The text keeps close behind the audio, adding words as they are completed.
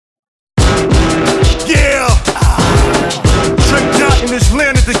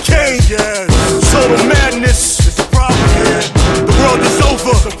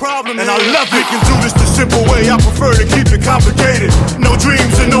I love it. We can do this the simple way, I prefer to keep it complicated. No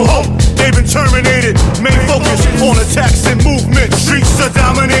dreams and no hope, they've been terminated. Main focus on attacks and movement. Streets are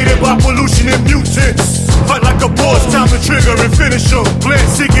dominated by pollution and mutants. Fight like a boss, time to trigger and finish them. Plant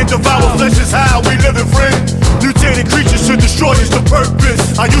seek and devour flesh is how we live, friend. Mutated creatures to destroy is the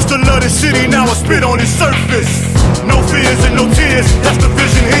purpose. I used to love this city, now I spit on its surface. No fears and no tears, that's the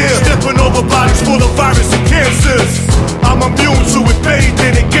vision here. Stepping over bodies full of virus and cancers. I'm immune to it, bathed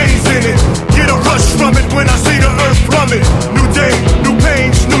in it, gaze in it. Get a rush from it when I see the earth plummet. New day, new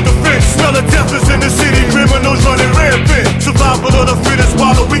pains, new defense. Smell of death is in the city, criminals running rampant. Survival of the fittest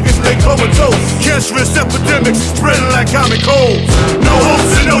while the weakest lay comatose. Cancerous epidemics spreading like common cold. No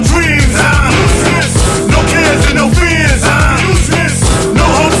hopes and no dreams, I'm useless. No cares and no fears, I'm useless. No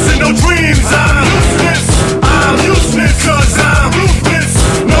hopes and no dreams, I'm useless. I'm useless cause I'm ruthless.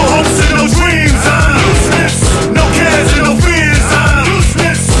 No hopes and no dreams, I'm useless. No cares and no fears, I'm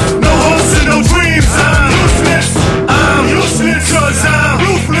useless. No hopes and no dreams, I'm useless. I'm useless cause I'm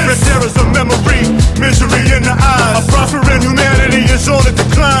ruthless. Red terror's a memory, misery in the eyes. A prospering humanity is on a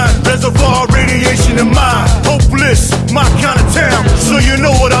decline. Reservoir radiation in mind. Hopeless, my kind of town, so you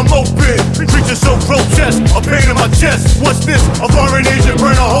know what I'm open. Creatures so grotesque, a pain in my chest. What's this? A foreign agent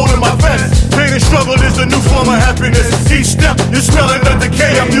burn a hole in my vest. Pain and struggle is a new form of happiness. Each step, you're smelling the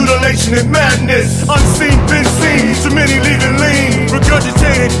decay of mutilation and madness. Unseen, been seen, too many leaving lean.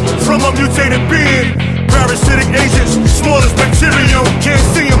 Regurgitated from a mutated being. Parasitic agents, smallest bacterium. Can't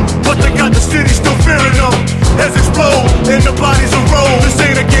see them, but they got the city still fearing them. Heads explode, and the bodies are roll. This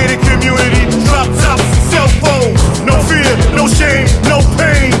ain't a gated community, drop tops, cell phones. No fear, no shame, no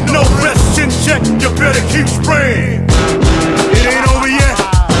pain, no rest. Chin check, you better keep spraying. It ain't over yet,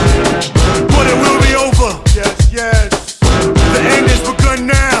 but it will be over. Yes, yes. The end has begun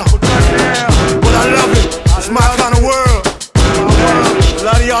now, but I love it. It's my kind of world. A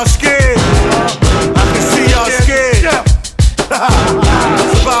lot of y'all scared. I can see y'all scared.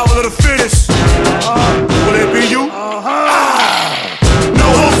 Survival of the fittest. Will it be you? No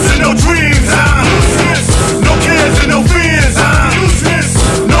hopes and no dreams, I'm useless. No cares and no fears, I'm useless.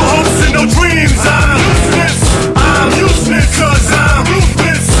 No hopes and no dreams, I'm useless. I'm useless cause I'm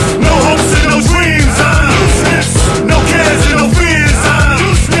ruthless. No hopes and no dreams, I'm useless. No cares and no fears, I'm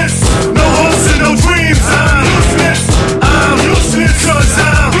useless. No hopes and no dreams, I'm useless. I'm useless cause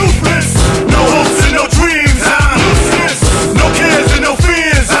I'm ruthless. No hopes and no dreams, I'm useless. No cares and no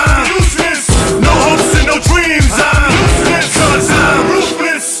fears, I'm useless. No hopes and no dreams, I'm useless cause I'm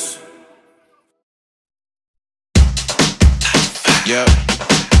ruthless. Yep.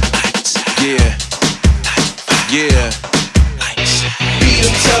 Yeah. Yeah. Beat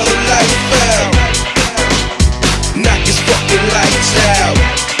him till the light fell. Knock his fucking lights out.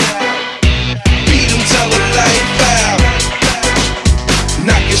 Beat him till the light fell.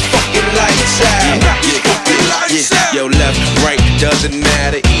 Knock his fucking lights out. Knock his fucking lights out. Yo, left, right, doesn't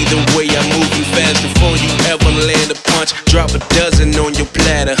matter. Either way, I'm moving fast before you ever land a punch. Drop a dozen on your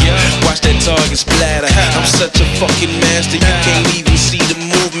platter. Watch that target splatter. I'm such a fucking master, you can't even see the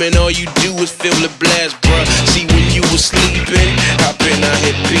movement. All you do is feel the blast, bruh. See, when you was sleeping, I been out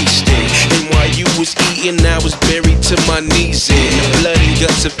here beasting. And while you was eating, I was buried to my knees in the blood and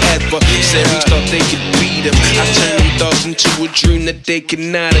guts of adversaries thought they could beat him. I turned them thoughts into a dream that they could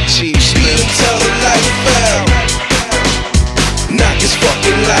not achieve. Beat him till the light fell. Knock his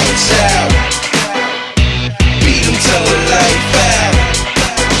fucking lights out. Beat him till the light fell.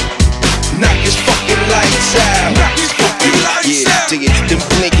 Knock his fucking lights out. Knock his fucking lights out. Dig it, then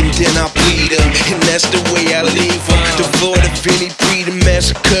blink and then I'll bleed him. And that's the way I leave him. Devoid of any breeding,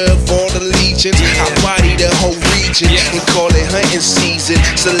 massacre of all the legions. I body the whole region and call it hunting season.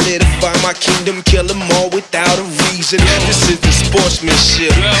 Solidify my kingdom, kill them all without a reason. This is the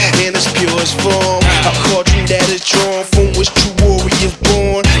sportsmanship in its purest form. A cauldron that is drawn from which true warriors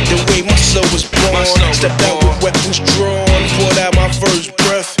born. The way my soul was born. Stepped out with weapons drawn. Poured out my first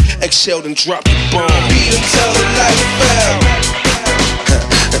breath. Exhaled and dropped the bomb. Beat him till the light fell.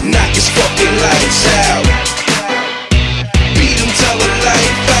 Knock his fucking lights out. Beat him till the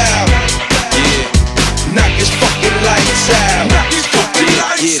light fell. Yeah. Knock his fucking lights out. Knock his fucking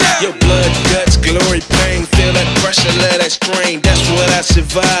lights out. Your blood, guts, glory, pain. Feel that pressure, let that strain. That's what I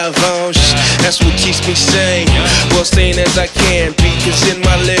survive on. That's what keeps me sane. Well, sane as I can be, cause in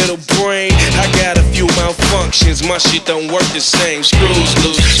my little brain I got a few malfunctions. My shit don't work the same. Screws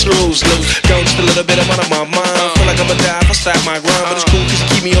loose, screws loose. Don't just a little bit, I'm out of my mind. Feel like I'ma die if I stop my grind. But it's cool cause you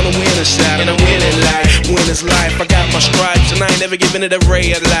keep me on the winning side. And I'm winning life, winner's life. I got my stripes and I ain't never giving it a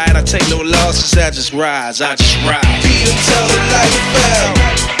ray of light. I take no losses, I just rise, I just ride. Beat him till the light fell.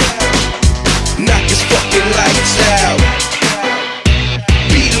 Knock his fucking lights out.